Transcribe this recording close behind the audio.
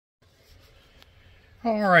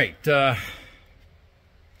All right,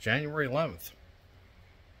 January 11th,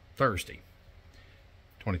 Thursday,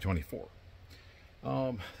 2024.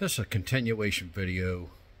 This is a continuation video,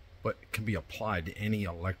 but it can be applied to any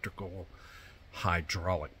electrical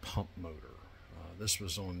hydraulic pump motor. This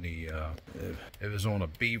was on the, it was on a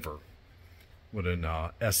Beaver with an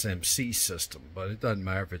SMC system, but it doesn't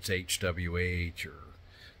matter if it's HWH or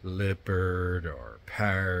Lippert or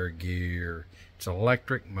Power Gear. It's an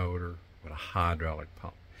electric motor with a hydraulic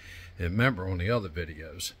pump. And remember on the other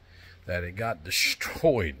videos that it got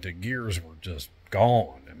destroyed. The gears were just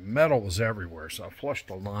gone and metal was everywhere, so I flushed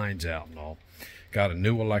the lines out and all. Got a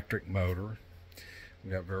new electric motor.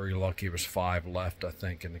 We got very lucky. There was 5 left, I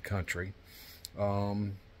think, in the country.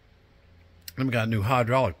 And we got a new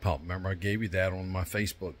hydraulic pump. Remember I gave you that on my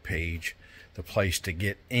Facebook page, the place to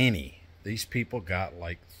get any. These people got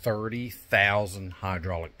like 30,000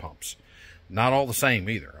 hydraulic pumps. Not all the same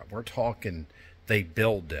either. We're talking they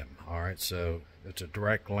build them. All right, so it's a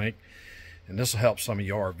direct link. And this will help some of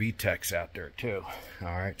you RV techs out there too. All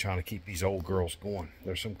right, trying to keep these old girls going.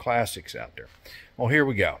 There's some classics out there. Well, here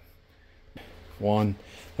we go. One,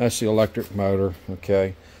 that's the electric motor,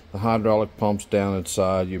 okay? The hydraulic pump's down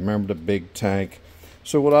inside. You remember the big tank.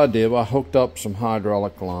 So what I did, I hooked up some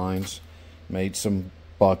hydraulic lines, made some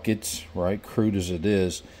buckets, right, crude as it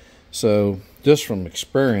is. So just from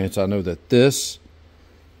experience, I know that this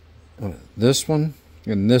one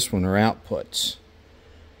and this one are outputs.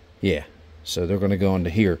 Yeah, so they're going to go into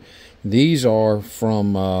here. These are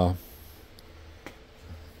from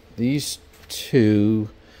these two,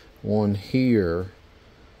 one here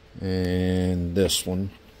and this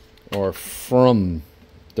one, are from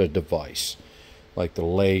the device, like the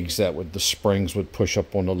legs that would, the springs would push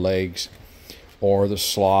up on the legs, or the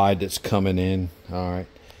slide that's coming in. All right,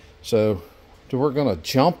 so we're going to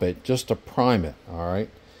jump it just to prime it. All right,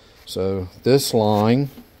 so this line,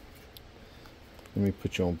 let me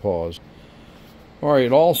put you on pause. All right,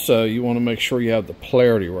 also you want to make sure you have the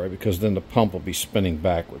polarity right, because then the pump will be spinning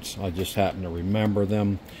backwards. I just happen to remember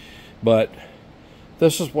them. But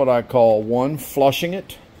this is what I call one, flushing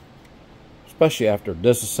it, especially after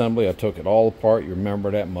disassembly. I took it all apart. You remember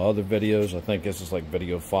that in my other videos. I think this is like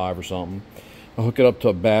video 5 or something. I hook it up to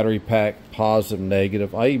a battery pack, positive,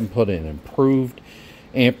 negative. I even put an improved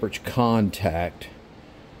amperage contact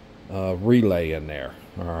relay in there.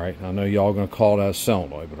 All right, I know y'all going to call that a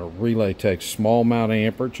solenoid, but a relay takes a small amount of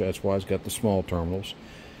amperage. That's why it's got the small terminals,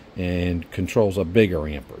 and controls a bigger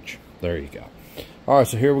amperage. There you go. All right,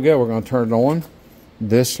 so here we go. We're going to turn it on.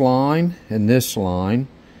 This line and this line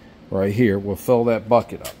right here will fill that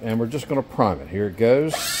bucket up, and we're just going to prime it. Here it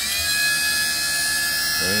goes.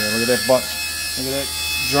 And look at that bucket. Look at that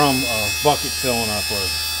drum bucket filling up.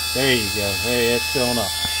 There you go. Hey, it's filling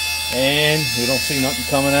up. And we don't see nothing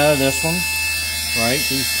coming out of this one. Right?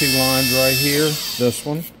 These 2 lines right here. This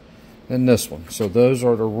one and this one. So those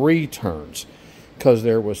are the returns, because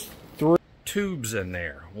there was 3 tubes in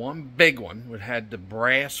there. One big one would had the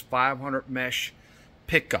brass 500 mesh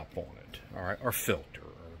pickup on it. All right, or filter,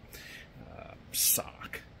 or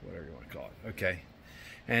sock, whatever you want to call it. Okay.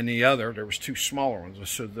 And the other, there was 2 smaller ones.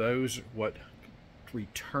 So those are what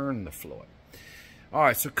return the fluid. All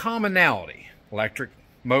right, so commonality. Electric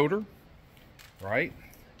motor, right?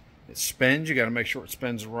 It spins. You got to make sure it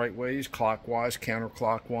spins the right ways, clockwise,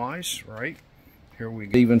 counterclockwise, right? Here we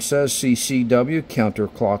go. It even says CCW,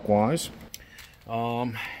 counterclockwise.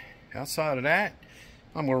 Outside of that,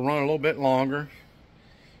 I'm going to run a little bit longer,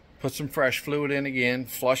 put some fresh fluid in again,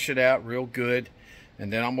 flush it out real good,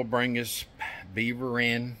 and then I'm going to bring this Beaver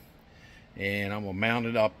in, and I'm going to mount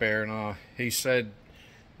it up there. And he said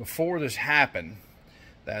before this happened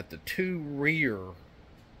that the 2 rear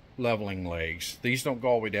leveling legs, these don't go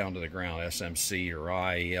all the way down to the ground, SMC or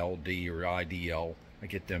ILD or IDL. I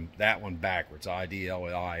get them, that one backwards, IDL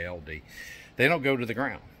and ILD. They don't go to the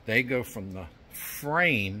ground. They go from the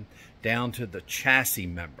frame down to the chassis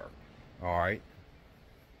member. All right,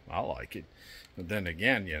 I like it. But then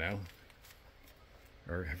again, you know,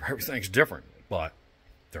 everything's different, but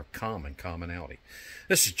they're commonality.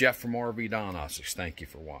 This is Jeff from RV Diagnostics. Thank you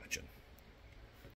for watching.